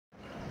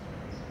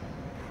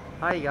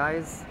Hi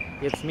guys,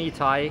 it's me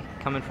Ty,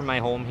 coming from my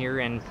home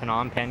here in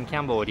Phnom Penh,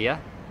 Cambodia.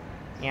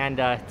 And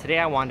today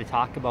I wanted to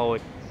talk about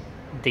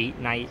date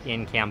night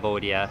in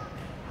Cambodia,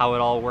 how it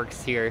all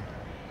works here.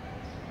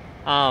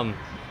 Um,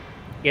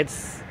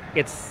 it's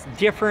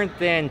different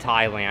than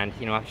Thailand,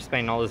 you know, after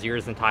spending all those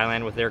years in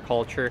Thailand with their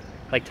culture.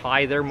 Like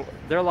Thai, they're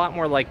a lot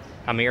more like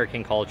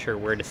American culture,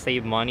 where to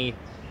save money,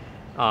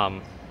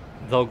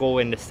 they'll go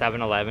into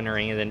 7-Eleven or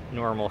any of the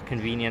normal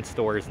convenience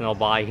stores and they'll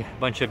buy a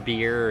bunch of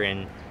beer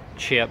and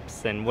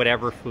chips and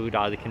whatever food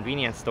out of the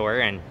convenience store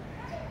and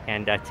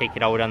take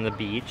it out on the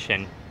beach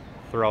and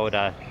throw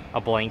out a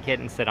blanket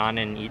and sit on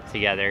and eat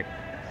together.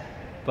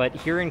 But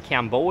here in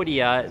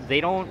Cambodia,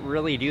 they don't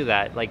really do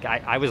that. Like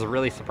I was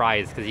really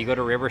surprised because you go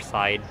to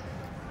Riverside,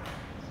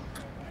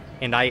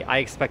 and I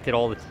expected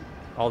all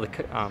the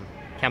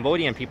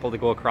Cambodian people to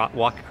go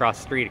walk across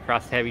the street,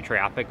 across the heavy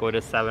traffic, go to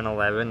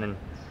 7-Eleven and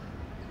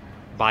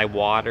buy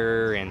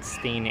water and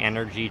Sting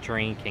energy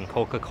drink and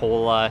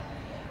Coca-Cola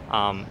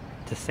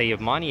to save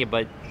money,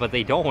 but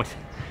they don't.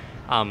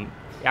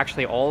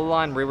 Actually, all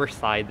along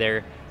Riverside,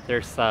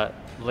 there's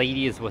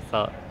ladies with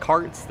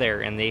carts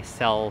there, and they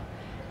sell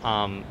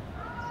Coca-Cola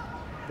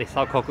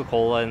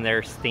and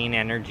their Sting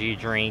energy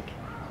drink,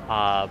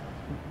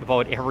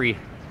 about every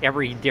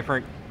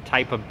different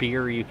type of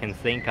beer you can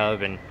think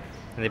of, and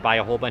they buy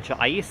a whole bunch of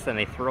ice and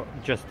they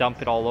just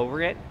dump it all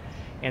over it.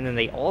 And then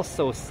they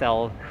also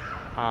sell,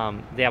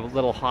 they have a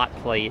little hot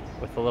plate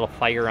with a little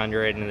fire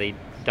under it, and they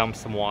dump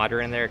some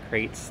water in there, it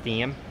creates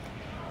steam.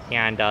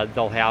 And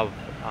they'll have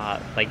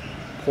like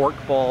pork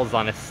balls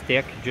on a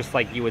stick, just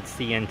like you would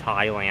see in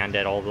Thailand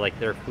at all like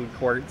their food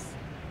courts.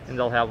 And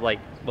they'll have like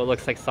what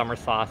looks like summer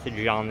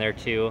sausage on there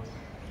too.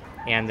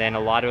 And then a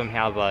lot of them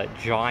have a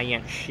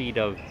giant sheet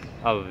of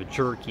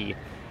jerky.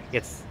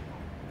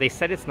 They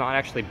said it's not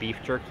actually beef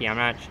jerky.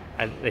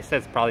 They said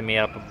it's probably made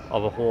up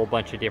of a whole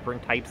bunch of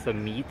different types of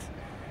meat,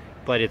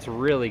 but it's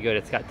really good.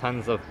 It's got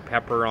tons of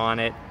pepper on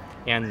it,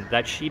 and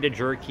that sheet of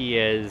jerky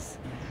is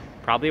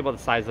probably about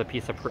the size of a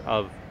piece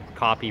of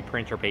copy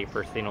printer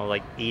paper, so you know,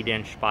 like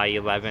 8" by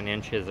 11"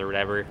 or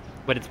whatever.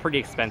 But it's pretty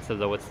expensive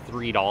though. It's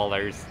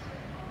 $3,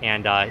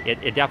 and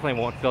it definitely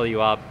won't fill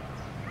you up.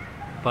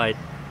 But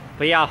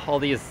yeah, all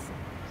these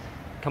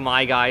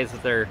Khmer guys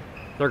with their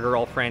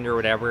girlfriend or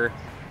whatever,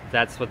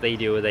 that's what they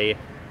do. They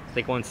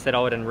go and sit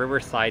out in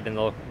Riverside, and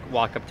they'll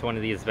walk up to one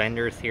of these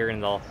vendors here,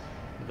 and they'll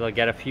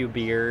get a few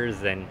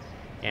beers and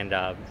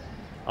a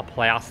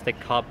plastic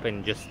cup,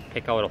 and just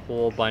pick out a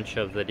whole bunch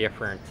of the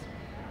different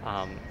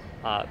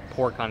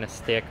pork on a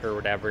stick or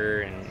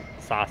whatever, and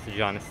sausage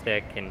on a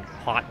stick, and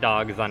hot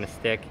dogs on a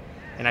stick.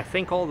 And I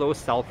think all those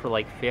sell for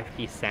like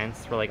 50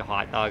 cents for like a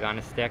hot dog on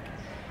a stick.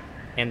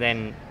 And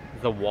then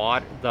the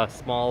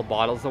small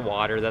bottles of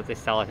water that they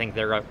sell, I think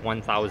they're at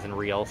 1,000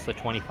 reals, so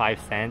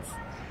 25 cents.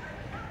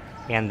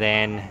 And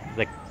then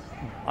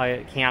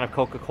a can of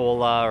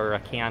Coca-Cola or a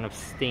can of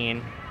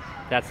Sting,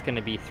 that's going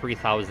to be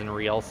 3,000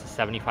 reals, so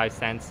 75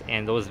 cents.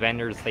 And those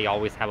vendors, they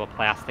always have a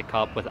plastic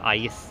cup with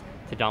ice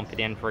to dump it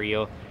in for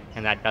you,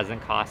 and that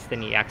doesn't cost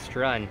any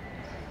extra. And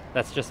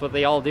that's just what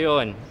they all do.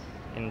 And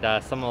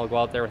someone will go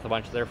out there with a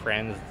bunch of their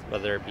friends,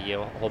 whether it be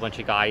a whole bunch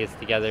of guys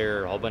together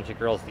or a whole bunch of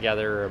girls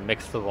together, or a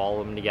mix of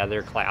all of them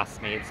together,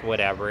 classmates,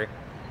 whatever.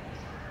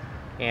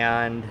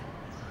 And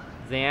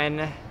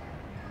then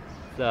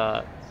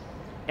the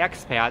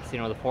expats, you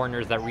know, the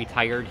foreigners that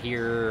retired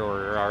here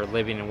or are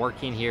living and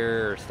working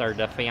here or started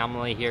a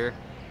family here,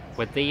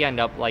 what they end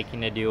up liking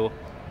to do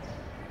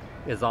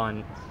is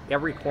on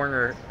every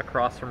corner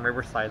across from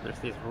Riverside, there's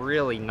these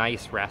really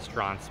nice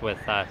restaurants with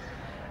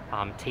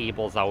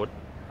tables out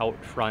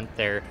front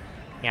there,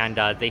 and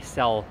they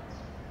sell,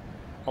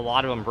 a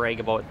lot of them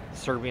brag about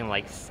serving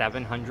like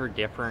 700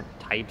 different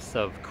types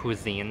of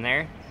cuisine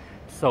there.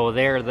 So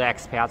there the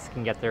expats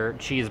can get their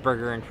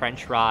cheeseburger and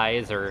french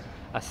fries, or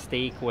a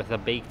steak with a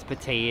baked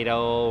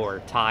potato, or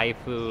Thai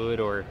food,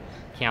 or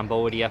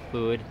Cambodia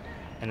food,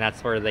 and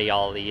that's where they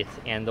all eat.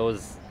 And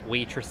those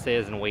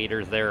waitresses and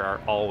waiters there are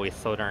always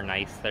so darn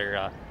nice.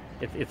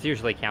 It's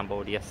usually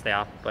Cambodia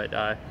staff, but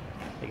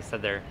like I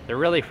said, they're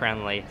really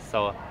friendly.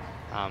 So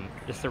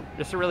just a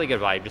really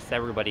good vibe. Just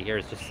everybody here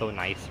is just so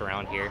nice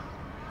around here.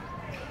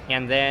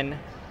 And then,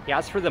 yeah,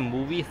 as for the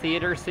movie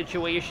theater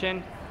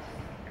situation,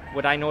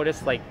 what I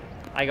noticed, like,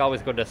 I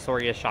always go to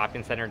Soria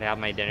Shopping Center to have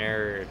my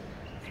dinner. Or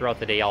throughout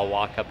the day, I'll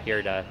walk up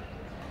here to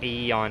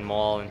Aeon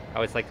Mall, and I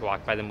always like to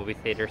walk by the movie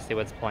theater, see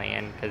what's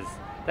playing, because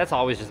that's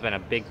always just been a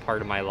big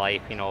part of my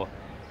life, you know,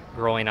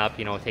 growing up,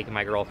 you know, taking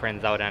my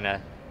girlfriends out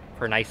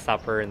for a nice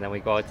supper, and then we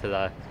go out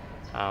to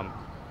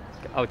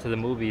the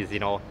movies, you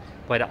know.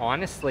 But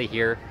honestly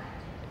here,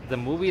 the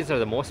movies are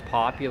the most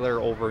popular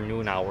over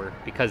noon hour,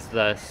 because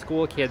the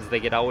school kids, they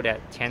get out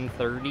at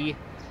 10:30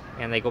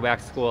 and they go back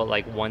to school at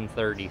like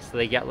 1:30, so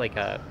they get like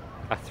a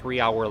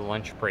 3-hour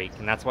lunch break,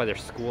 and that's why their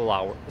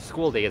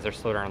school days are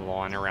so darn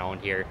long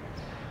around here.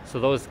 So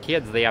those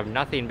kids, they have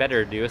nothing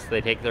better to do, so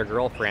they take their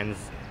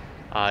girlfriends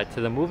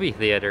to the movie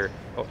theater,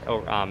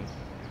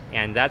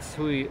 and that's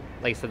who,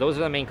 like, so those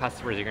are the main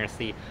customers you're going to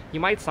see. You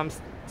might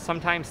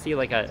sometimes see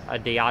like a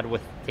dad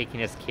with taking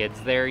his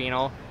kids there, you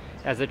know,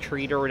 as a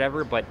treat or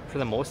whatever, but for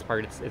the most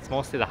part, it's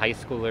mostly the high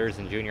schoolers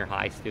and junior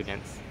high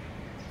students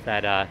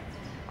that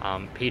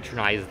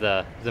patronize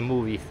the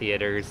movie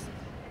theaters.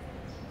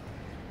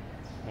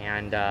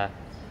 And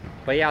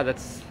but yeah,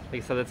 that's,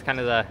 like I said, that's kind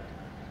of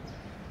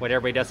what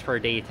everybody does for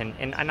a date.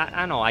 And I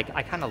don't know, I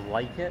kind of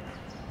like it,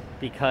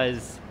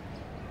 because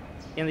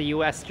in the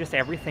US, just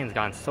everything's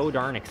gone so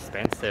darn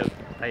expensive.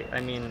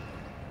 I mean,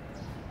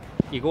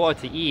 you go out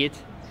to eat,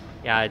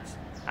 yeah,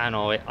 I don't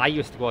know, I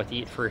used to go out to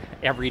eat for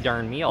every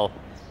darn meal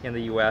in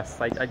the US.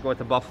 I'd go out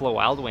to Buffalo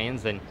Wild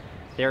Wings, and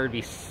there would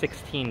be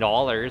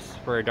 $16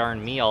 for a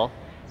darn meal,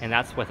 and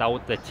that's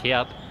without the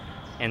tip.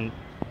 And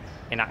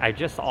I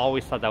just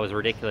always thought that was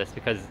ridiculous,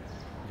 because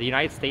the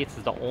United States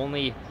is the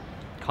only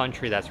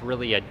country that's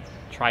really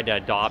tried to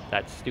adopt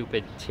that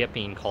stupid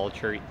tipping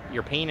culture.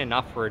 You're paying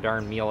enough for a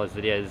darn meal as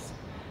it is.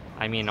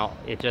 I mean,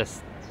 it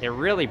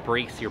really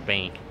breaks your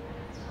bank.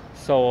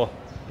 So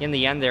in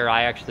the end there,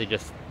 I actually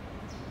just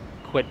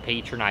quit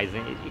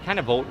patronizing. You kind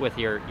of vote with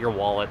your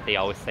wallet, they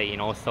always say, you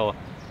know, so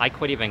I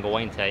quit even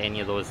going to any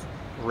of those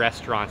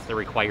restaurants that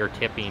require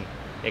tipping,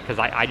 because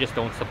I just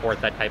don't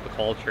support that type of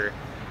culture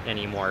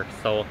anymore.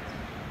 So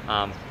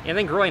and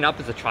then growing up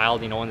as a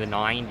child, you know, in the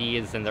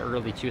 90s and the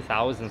early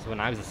 2000s when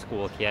I was a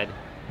school kid,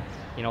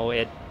 you know,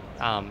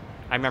 I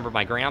remember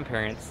my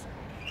grandparents,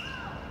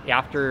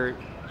 after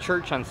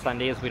church on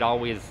Sundays, we'd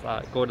always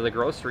go to the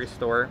grocery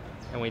store,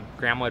 and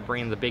grandma would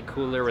bring the big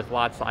cooler with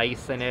lots of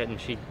ice in it, and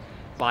she'd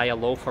buy a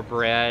loaf of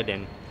bread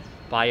and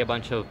buy a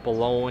bunch of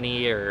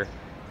bologna or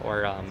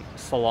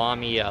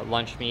salami,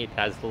 lunch meat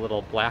that has the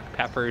little black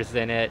peppers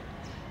in it,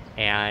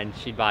 and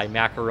she'd buy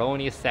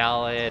macaroni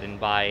salad and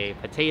buy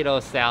potato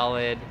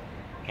salad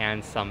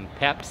and some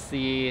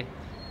Pepsi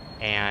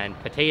and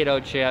potato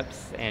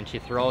chips, and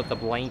she'd throw out the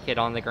blanket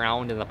on the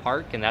ground in the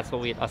park, and that's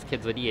what us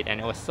kids would eat. And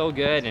it was so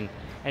good, and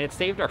it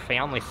saved our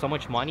family so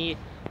much money.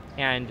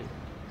 And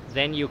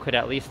then you could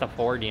at least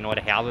afford, you know,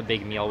 to have a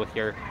big meal with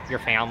your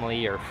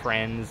family or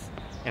friends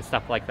and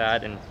stuff like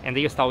that. And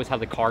they used to always have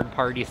the card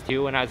parties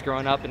too when I was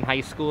growing up in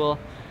high school.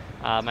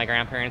 My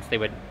grandparents, they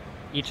would,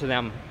 each of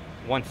them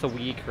once a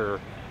week or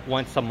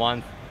once a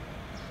month,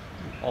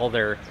 all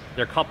their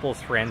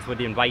couples friends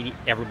would invite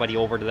everybody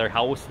over to their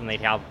house, and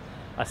they'd have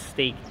a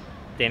steak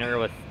dinner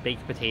with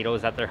baked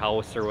potatoes at their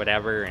house or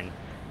whatever, and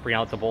bring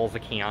out the bowls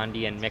of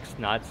candy and mixed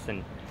nuts,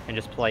 and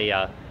just play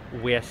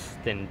whist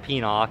and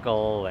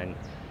pinochle and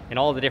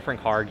all the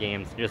different card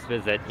games, and just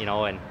visit, you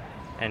know.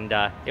 And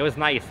it was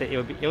nice.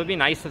 It would be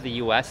nice if the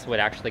US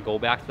would actually go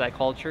back to that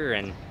culture.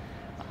 And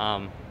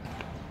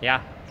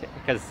yeah,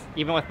 because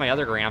even with my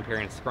other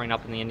grandparents growing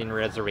up in the Indian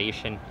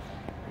reservation,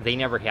 they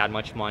never had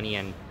much money,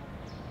 and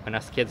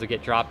us kids would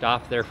get dropped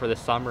off there for the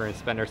summer and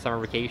spend our summer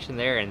vacation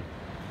there. And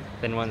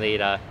then when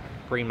they'd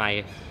bring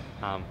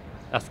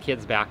us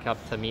kids back up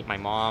to meet my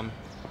mom,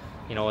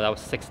 you know, that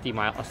was a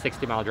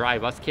 60-mile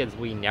drive. Us kids,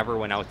 we never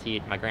went out to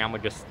eat. My grandma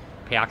would just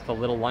pack the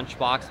little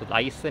lunchbox with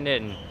ice in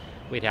it, and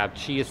we'd have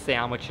cheese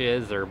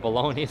sandwiches or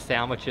bologna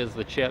sandwiches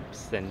with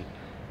chips and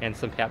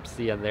some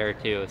Pepsi in there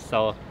too.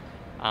 So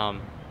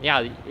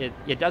yeah,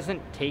 it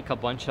doesn't take a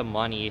bunch of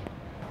money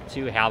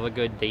to have a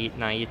good date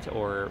night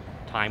or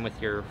time with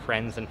your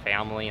friends and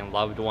family and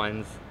loved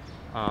ones.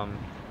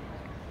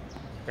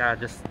 Yeah,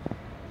 just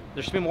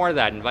there should be more of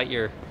that. Invite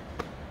your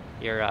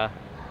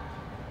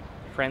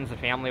friends and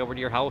family over to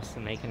your house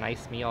and make a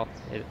nice meal.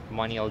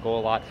 Money will go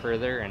a lot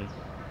further. And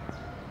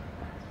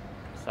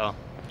so,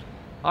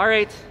 all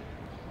right,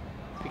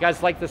 if you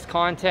guys like this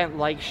content,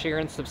 like, share,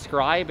 and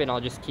subscribe, and I'll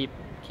just keep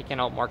kicking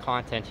out more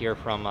content here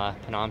from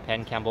Phnom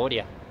Penh,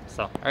 Cambodia.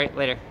 So, all right,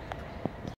 later.